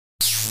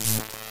Welcome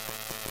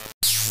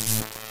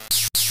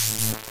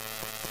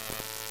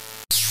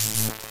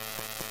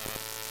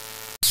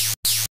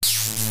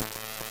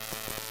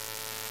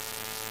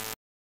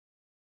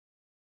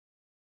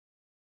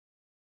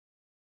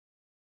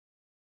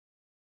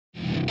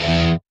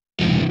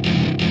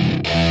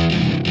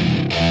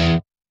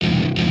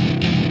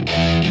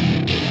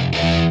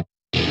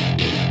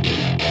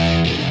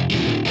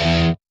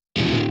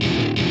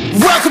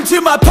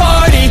to my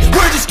party,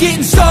 we're just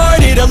getting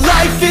started. A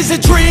life is a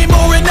dream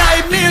or a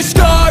nightmare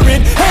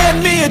scarring.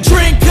 Hand me a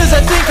drink cause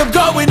I think I'm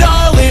going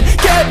all in.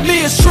 Get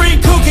me a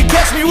shrink who can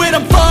catch me when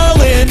I'm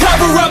falling.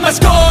 Cover up my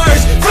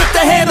scars, flip the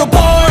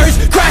handlebars,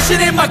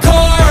 crashing in my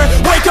car,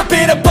 wake up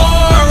in a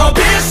bar. I'll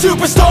be a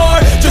superstar,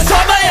 just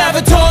on my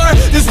avatar.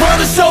 This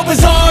world is so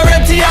bizarre,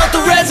 empty out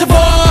the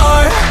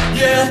reservoir.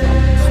 Yeah,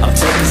 I'm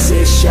taking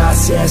 6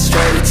 shots, yeah,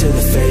 straight to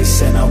the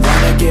face. And I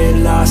wanna get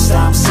lost,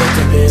 I'm sick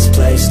of this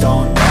place.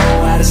 Don't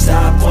know how to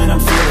stop when I'm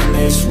feeling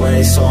this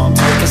way. So I'm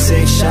taking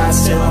 6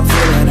 shots till I'm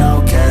feeling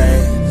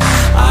okay.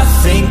 I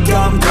think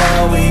I'm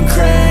going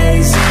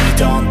crazy,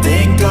 don't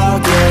think I'll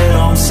get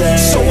home safe.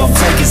 So I'm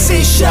taking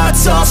 6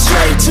 shots, all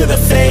straight to the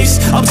face.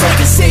 I'm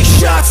taking 6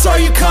 shots, are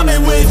you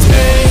coming with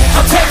me?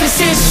 I'm taking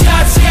 6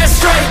 shots, yeah,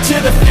 straight to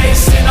the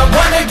face. And I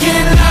wanna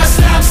get lost,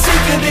 I'm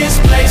sick of this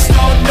place.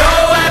 Don't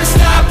know how to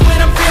stop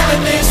when I'm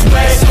feeling this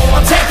way. So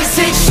I'm taking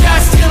 6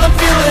 shots till I'm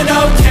feeling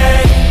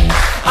okay.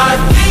 I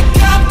think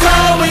I'm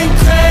going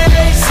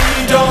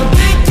crazy, don't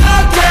think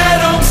I'll get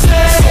home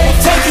safe. So I'm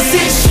taking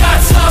 6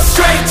 shots, all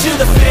straight to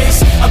the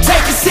face. I'm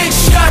taking 6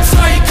 shots,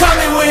 are you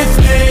coming with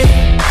me?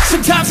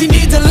 Sometimes you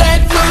need to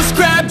let loose,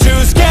 grab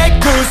juice, get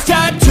goose,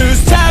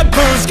 tattoos,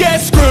 taboos, get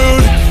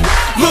screwed.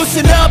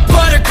 Loosen up,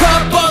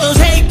 buttercup, all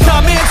those hate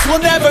comments will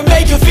never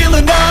make you feel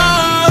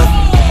enough.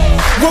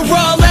 We're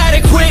all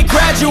adequate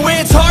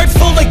graduates, hearts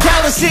full of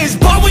calluses,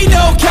 but we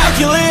know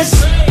calculus.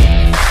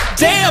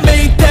 Damn,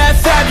 ain't that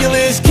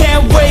fabulous?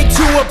 Can't wait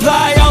to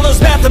apply all those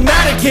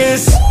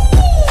mathematicus.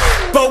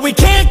 But we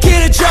can't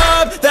get a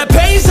job that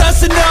pays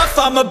us enough.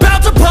 I'm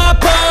about to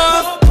pop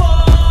off.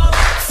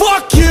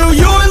 Fuck you,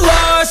 you're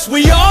lost.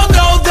 We all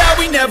know that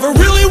we never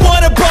really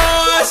want a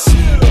boss.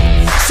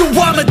 So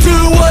I'ma do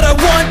what I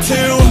want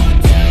to,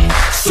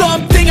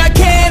 something I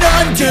can't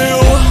undo.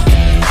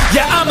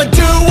 Yeah, I'ma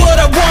do what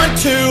I want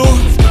to,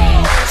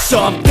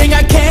 something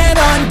I can't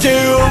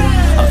undo.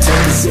 I'm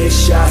taking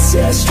 6 shots,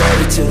 yeah,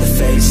 straight to the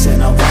face.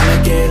 And I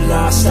wanna get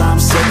lost, I'm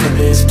sick of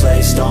this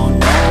place. Don't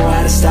know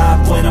how to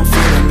stop when I'm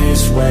feeling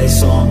this way.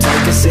 So I'm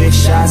taking 6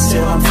 shots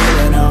till I'm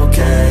feeling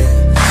okay.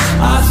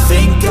 I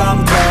think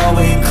I'm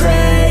going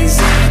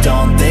crazy,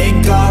 don't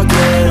think I'll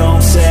get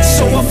home safe.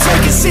 So I'm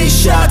taking 6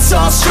 shots,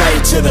 all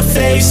straight to the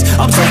face.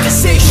 I'm taking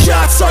 6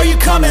 shots, are you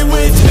coming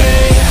with me?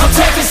 I'm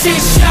taking 6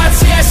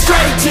 shots, yeah,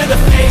 straight to the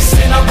face.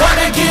 And I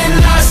wanna get